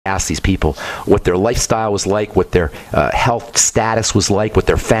asked these people what their lifestyle was like, what their health status was like, what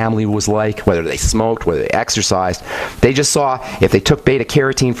their family was like, whether they smoked, whether they exercised. They just saw if they took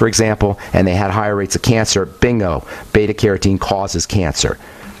beta-carotene, for example, and they had higher rates of cancer, bingo, beta-carotene causes cancer.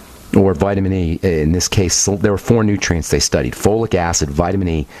 Or vitamin E. In this case, there were 4 nutrients they studied: folic acid, vitamin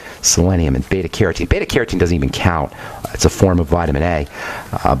E, selenium, and beta-carotene. Beta-carotene doesn't even count. It's a form of vitamin A.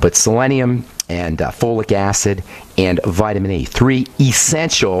 But selenium and folic acid and vitamin E, 3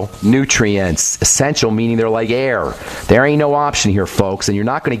 essential nutrients. Essential meaning they're like air. There ain't no option here, folks, and you're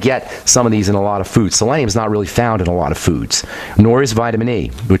not going to get some of these in a lot of foods. Selenium is not really found in a lot of foods, nor is vitamin E,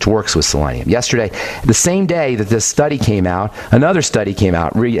 which works with selenium. Yesterday, the same day that this study came out, another study came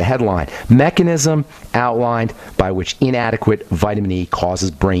out. Read a headline: mechanism outlined by which inadequate vitamin E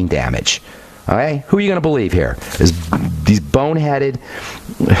causes brain damage. Okay? Who are you going to believe here? Is these boneheaded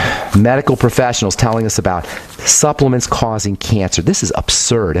medical professionals telling us about supplements causing cancer? This is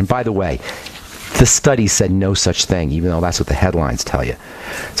absurd. And by the way, the study said no such thing, even though that's what the headlines tell you.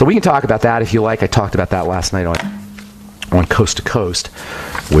 So we can talk about that if you like. I talked about that last night on Coast to Coast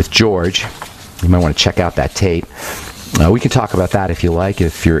with George. You might want to check out that tape. We can talk about that if you like,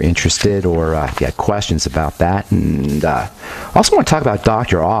 if you're interested, or if you have questions about that. And I also want to talk about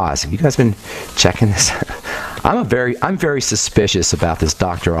Dr. Oz. Have you guys been checking this? I'm very suspicious about this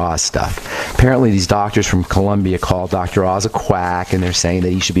Dr. Oz stuff. Apparently, these doctors from Columbia call Dr. Oz a quack, and they're saying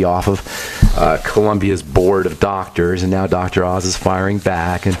that he should be off of Columbia's board of doctors. And now Dr. Oz is firing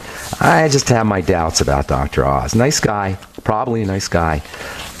back, and I just have my doubts about Dr. Oz. Nice guy, probably a nice guy.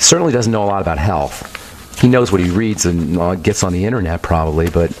 Certainly doesn't know a lot about health. He knows what he reads and gets on the internet, probably,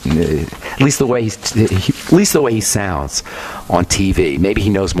 but at least the way he sounds on TV, maybe he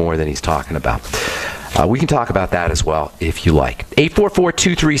knows more than he's talking about. We can talk about that as well if you like.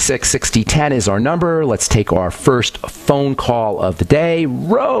 844-236-6010 is our number. Let's take our first phone call of the day.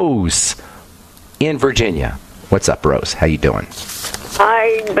 Rose in Virginia. What's up, Rose? How you doing?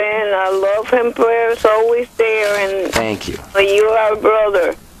 Hi, Ben. I love him. Prayers always there, and thank you. You are a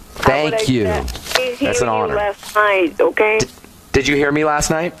brother. Thank you. That's an honor. Last night, okay? Did you hear me last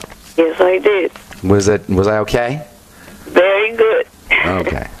night? Yes, I did. Was I okay? Very good.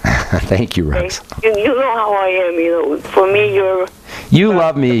 Okay. Thank you, Rose. You know how I am. For me, you're. You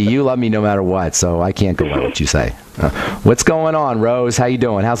love me. You love me no matter what. So I can't go by what you say. What's going on, Rose? How you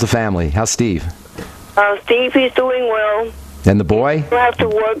doing? How's the family? How's Steve? Steve, he's doing well. And the boy? You have to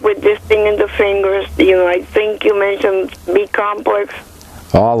work with this thing in the fingers. I think you mentioned B complex.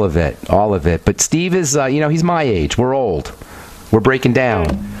 All of it. But Steve is, he's my age. We're old. We're breaking down.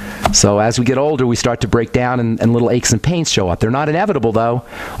 So as we get older, we start to break down and little aches and pains show up. They're not inevitable, though.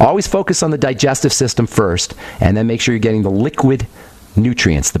 Always focus on the digestive system first, and then make sure you're getting the liquid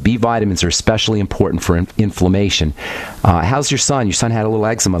nutrients. The B vitamins are especially important for inflammation. How's your son? Your son had a little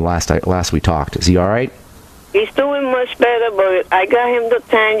eczema last we talked. Is he all right? He's doing much better, but I got him the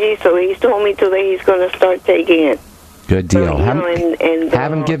Tangy, so he's told me today he's going to start taking it. Good deal. Have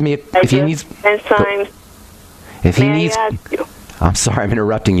him give me if he needs enzymes. If he needs, I'm sorry, I'm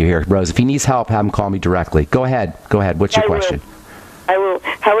interrupting you here, Rose. If he needs help, have him call me directly. Go ahead. What's your question? I will.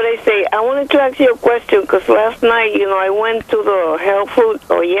 How would I say? I wanted to ask you a question because last night, I went to the health food,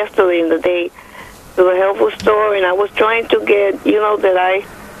 or yesterday in the day, to the health food store, and I was trying to get, that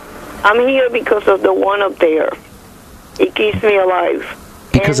I'm here because of the one up there. It keeps me alive.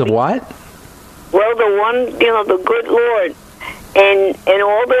 Because of what? Well, the one, the good Lord, and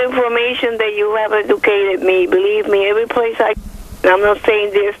all the information that you have educated me. Believe me, every place I'm not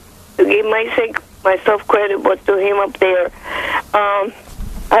saying this to give myself credit, but to him up there,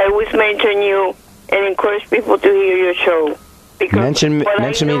 I always mention you and encourage people to hear your show. Because mention me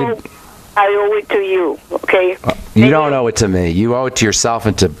to. I owe it to you, okay? You don't owe it to me. You owe it to yourself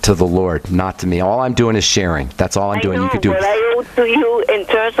and to the Lord, not to me. All I'm doing is sharing. That's all I'm doing. I know, you could do. But I owe it to you in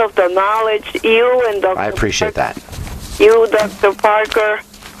terms of the knowledge. You and Dr. I appreciate that. You, Dr. Parker,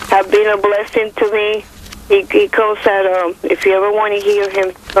 have been a blessing to me. He comes at, if you ever want to hear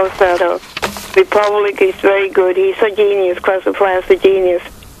him, he comes at Republic. He's very good. He's a genius, classified as a genius.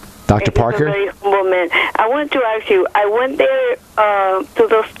 Dr. Parker? He's a very humble man. I wanted to ask you, I went there to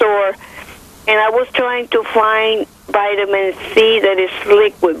the store, and I was trying to find vitamin C that is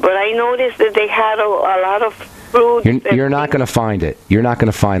liquid, but I noticed that they had a lot of fruits. You're not going to find it. You're not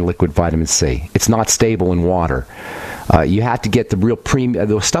going to find liquid vitamin C. It's not stable in water. You have to get the real premium.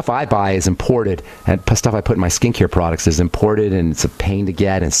 The stuff I buy is imported, and stuff I put in my skincare products is imported, and it's a pain to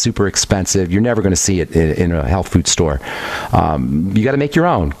get and super expensive. You're never going to see it in a health food store. You got to make your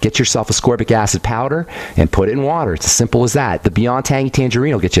own. Get yourself ascorbic acid powder and put it in water. It's as simple as that. The Beyond Tangy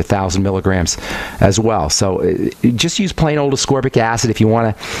Tangerine will get you 1,000 milligrams as well. So just use plain old ascorbic acid. If you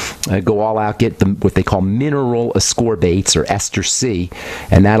want to go all out, get what they call mineral ascorbates or ester C,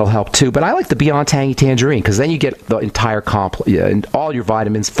 and that'll help too. But I like the Beyond Tangy Tangerine because then you get the entire complex, and all your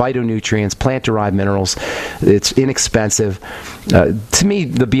vitamins, phytonutrients, plant-derived minerals. It's inexpensive. To me,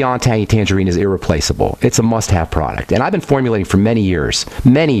 the Beyond Tangy Tangerine is irreplaceable. It's a must-have product. And I've been formulating for many years,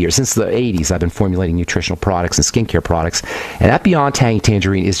 since the 80s. I've been formulating nutritional products and skincare products. And that Beyond Tangy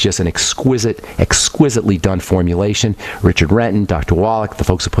Tangerine is just an exquisitely done formulation. Richard Renton, Dr. Wallach, the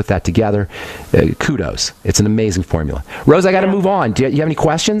folks who put that together, kudos. It's an amazing formula. Rose, I got to move on. Do you have any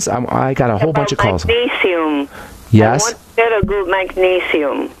questions? I got a whole bunch of calls. Magnesium. Yes? I want to get a good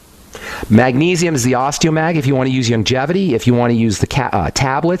magnesium. Magnesium is the Osteomag if you want to use longevity. If you want to use the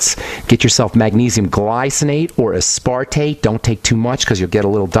tablets, get yourself magnesium glycinate or aspartate. Don't take too much because you'll get a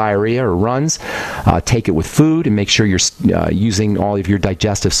little diarrhea or runs. Take it with food and make sure you're using all of your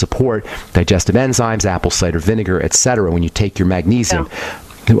digestive support, digestive enzymes, apple cider vinegar, etc. when you take your magnesium. Yeah.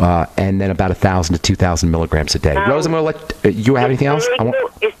 And then about 1,000 to 2,000 milligrams a day. Rose, I'm going to let you have anything else?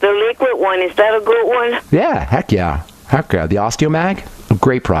 It's the liquid one. Is that a good one? Yeah, heck yeah. Heck yeah. The Osteomag, a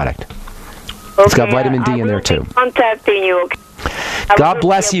great product. Okay, it's got vitamin D in there too. Contacting you. God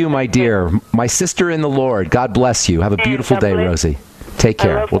bless you, my dear. My sister in the Lord. God bless you. Have a beautiful day, Rosie. Take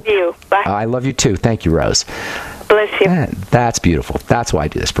care. I love you. Bye. I love you too. Thank you, Rose. Bless you. That's beautiful. That's why I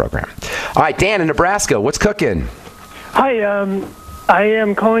do this program. All right, Dan in Nebraska. What's cooking? Hi, I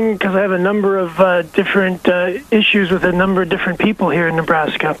am calling because I have a number of different issues with a number of different people here in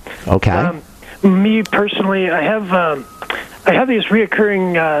Nebraska. Okay. Me personally, I have these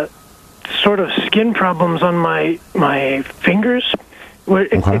reoccurring sort of skin problems on my fingers, where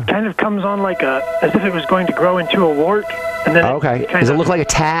it kind of comes on like as if it was going to grow into a wart, and then Does it look like a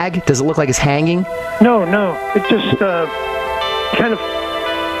tag? Does it look like it's hanging? No, it just kind of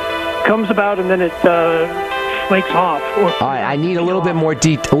comes about and then it flakes off. All right, I need a little bit more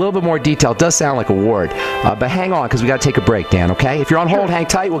detail. It does sound like a wart, but hang on because we got to take a break, Dan. Okay? If you're on hold, hang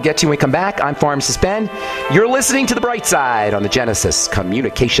tight. We'll get to you when we come back. I'm Pharmacist Ben. You're listening to The Bright Side on the Genesis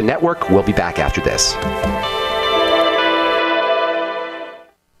Communication Network. We'll be back after this.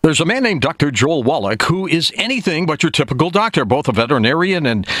 There's a man named Dr. Joel Wallach who is anything but your typical doctor, both a veterinarian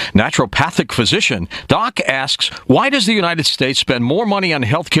and naturopathic physician. Doc asks, why does the United States spend more money on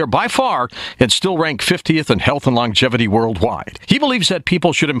healthcare by far and still rank 50th in health and longevity worldwide? He believes that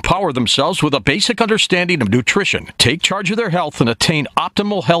people should empower themselves with a basic understanding of nutrition, take charge of their health, and attain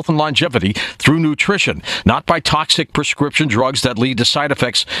optimal health and longevity through nutrition, not by toxic prescription drugs that lead to side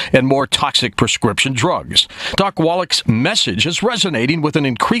effects and more toxic prescription drugs. Doc Wallach's message is resonating with an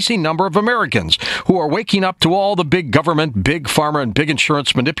increasing number of Americans who are waking up to all the big government, big pharma, and big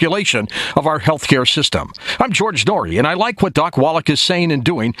insurance manipulation of our healthcare system. I'm George Norrie, and I like what Doc Wallach is saying and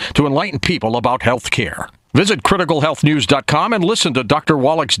doing to enlighten people about healthcare. Visit criticalhealthnews.com and listen to Dr.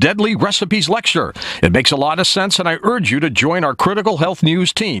 Wallach's Deadly Recipes lecture. It makes a lot of sense, and I urge you to join our Critical Health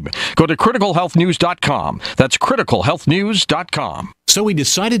News team. Go to criticalhealthnews.com. That's criticalhealthnews.com. So we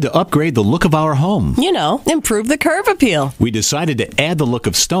decided to upgrade the look of our home. You know, improve the curb appeal. We decided to add the look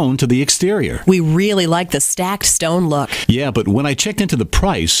of stone to the exterior. We really like the stacked stone look. Yeah, but when I checked into the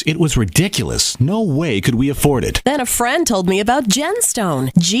price, it was ridiculous. No way could we afford it. Then a friend told me about Genstone.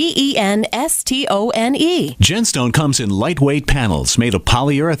 Genstone. Genstone comes in lightweight panels made of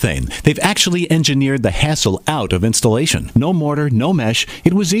polyurethane. They've actually engineered the hassle out of installation. No mortar, no mesh.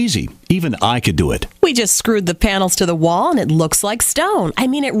 It was easy. Even I could do it. We just screwed the panels to the wall and it looks like stone. I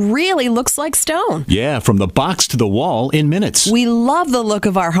mean, it really looks like stone. Yeah, from the box to the wall in minutes. We love the look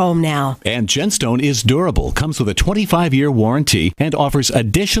of our home now. And Genstone is durable, comes with a 25-year warranty, and offers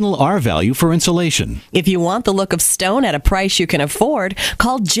additional R value for insulation. If you want the look of stone at a price you can afford,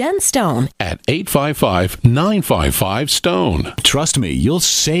 call Genstone at 855-955-STONE. Trust me, you'll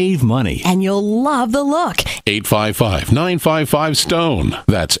save money. And you'll love the look. 855-955-STONE.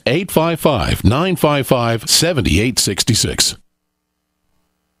 That's 855-955-7866.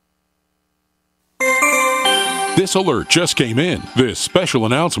 This alert just came in. This special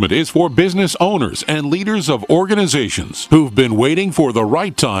announcement is for business owners and leaders of organizations who've been waiting for the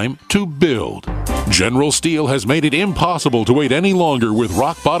right time to build. General Steel has made it impossible to wait any longer with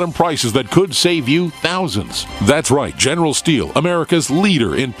rock-bottom prices that could save you thousands. That's right, General Steel, America's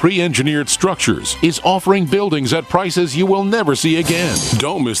leader in pre-engineered structures, is offering buildings at prices you will never see again.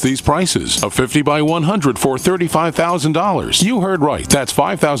 Don't miss these prices. A 50 by 100 for $35,000. You heard right. That's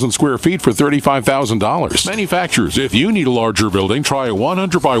 5,000 square feet for $35,000. Manufacturers, if you need a larger building, try a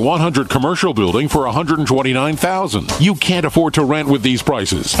 100 by 100 commercial building for $129,000. You can't afford to rent with these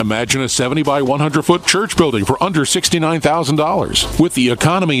prices. Imagine a 70 by 100-foot church building for under $69,000. With the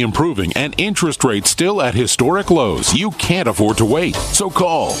economy improving and interest rates still at historic lows, you can't afford to wait. So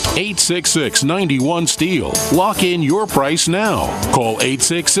call 866-91-STEEL. Lock in your price now. Call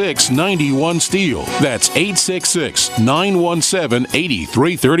 866-91-STEEL. That's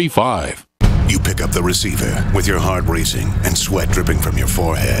 866-917-8335. You pick up the receiver with your heart racing and sweat dripping from your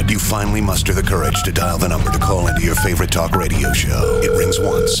forehead. You finally muster the courage to dial the number to call into your favorite talk radio show. It rings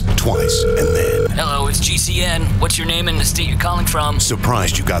once, twice, and then... Hello, it's GCN. What's your name and the state you're calling from?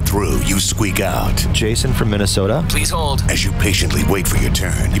 Surprised you got through, you squeak out. Jason from Minnesota. Please hold. As you patiently wait for your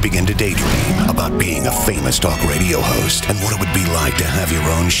turn, you begin to daydream about being a famous talk radio host and what it would be like to have your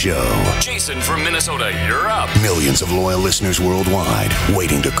own show. Jason from Minnesota, you're up. Millions of loyal listeners worldwide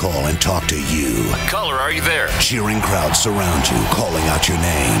waiting to call and talk to you. Caller, are you there? Cheering crowds surround you, calling out your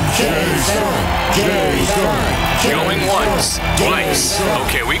name. Jason! Going once, twice.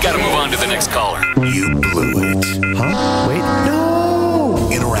 Okay, we gotta move on to the next caller. You blew it. Huh? Wait, no!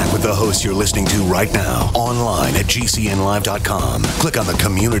 Interact with the host you're listening to right now, online at GCNlive.com. Click on the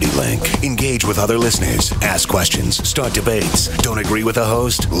community link. Engage with other listeners. Ask questions. Start debates. Don't agree with the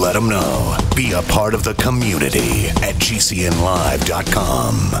host? Let them know. Be a part of the community at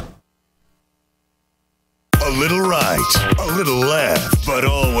GCNlive.com. A little right, a little left, but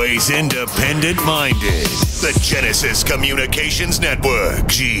always independent-minded. The Genesis Communications Network,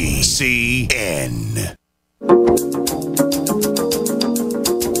 GCN.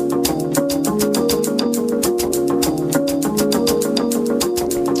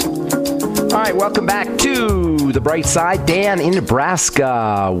 All right, welcome back to The Bright Side. Dan in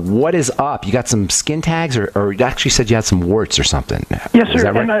Nebraska, what is up? You got some skin tags, or you actually said you had some warts or something? Yes, sir. Is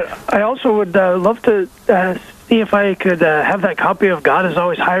that right? And I also would love to see if I could have that copy of God is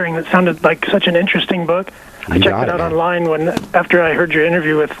Always Hiring. That sounded like such an interesting book. I checked it out online after I heard your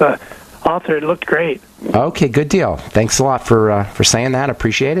interview with the author. It looked great. Okay, good deal. Thanks a lot for saying that.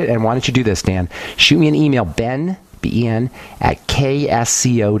 Appreciate it. And why don't you do this, Dan? Shoot me an email, Ben, B-E-N, at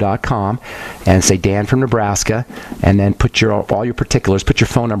ksco.com, and say Dan from Nebraska, and then put all your particulars, put your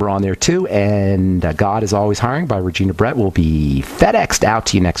phone number on there too, and God is Always Hiring by Regina Brett will be FedExed out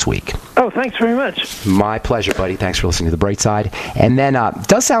to you next week. Oh, thanks very much. My pleasure, buddy. Thanks for listening to The Bright Side. And then it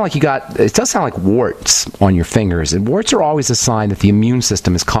does sound like warts on your fingers, and warts are always a sign that the immune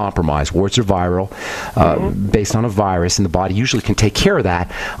system is compromised. Warts are viral, based on a virus, and the body usually can take care of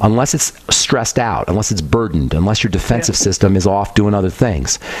that unless it's stressed out, unless it's burdened, unless your defensive system is off doing other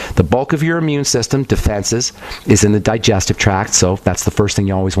things. The bulk of your immune system, defenses, is in the digestive tract, so that's the first thing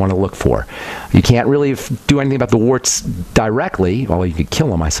you always want to look for. You can't really do anything about the warts directly, although you could kill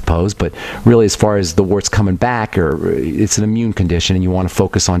them, I suppose, but really as far as the warts coming back, it's an immune condition, and you want to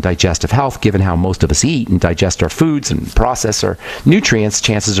focus on digestive health. Given how most of us eat and digest our foods and process our nutrients,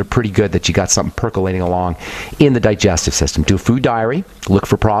 chances are pretty good that you got something percolating along in the digestive system. Do a food diary, look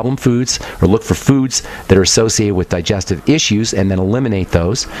for problem foods, or look for foods that are associated with digestive issues, and then eliminate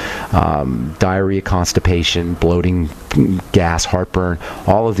those. Diarrhea, constipation, bloating, gas, heartburn,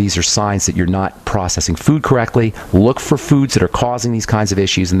 all of these are signs that you're not processing food correctly. Look for foods that are causing these kinds of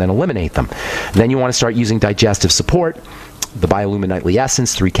issues and then eliminate them. Then you want to start using digestive support. The Biolumin Nightly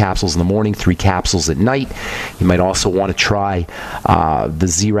Essence, 3 capsules in the morning, 3 capsules at night. You might also want to try the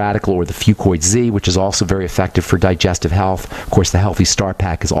Z Radical or the Fucoid Z, which is also very effective for digestive health. Of course, the Healthy Start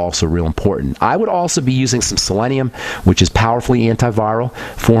Pack is also real important. I would also be using some selenium, which is powerfully antiviral,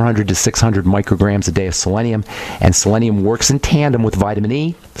 400 to 600 micrograms a day of selenium. And selenium works in tandem with vitamin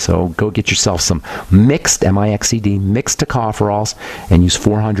E, so go get yourself some mixed, M-I-X-E-D, mixed tocopherols, and use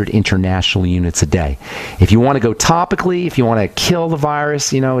 400 international units a day. If you want to go topically, if you want to kill the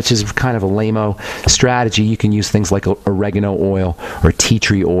virus, which is kind of a lame-o strategy, you can use things like oregano oil or tea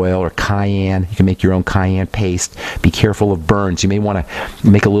tree oil or cayenne. You can make your own cayenne paste. Be careful of burns. You may want to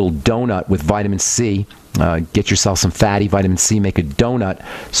make a little donut with vitamin C get yourself some fatty vitamin C, make a donut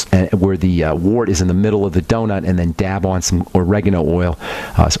where the wart is in the middle of the donut, and then dab on some oregano oil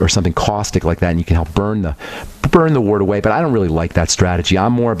or something caustic like that, and you can help burn the wart away. But I don't really like that strategy.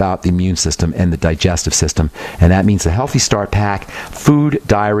 I'm more about the immune system and the digestive system, and that means the Healthy Start Pack, food,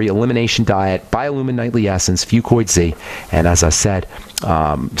 diary, elimination diet, Biolumin Nightly Essence, Fucoid Z, and as I said,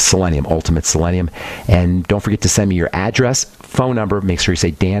 selenium, ultimate selenium. And don't forget to send me your address, phone number. Make sure you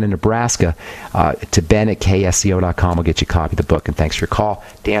say Dan in Nebraska to ben@ksco.com. We'll get you a copy of the book. And thanks for your call,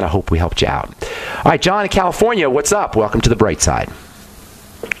 Dan. I hope we helped you out. All right, John in California, what's up? Welcome to the Bright Side.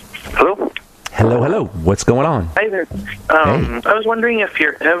 Hello. Hello. What's going on? Hi there. Hey. I was wondering if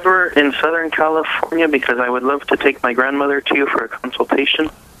you're ever in Southern California, because I would love to take my grandmother to you for a consultation.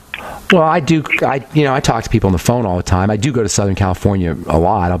 Well, I do. I talk to people on the phone all the time. I do go to Southern California a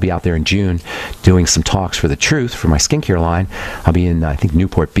lot. I'll be out there in June doing some talks for The Truth for my skincare line. I'll be in, I think,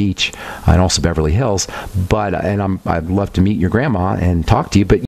 Newport Beach and also Beverly Hills. I'd love to meet your grandma and talk to you. But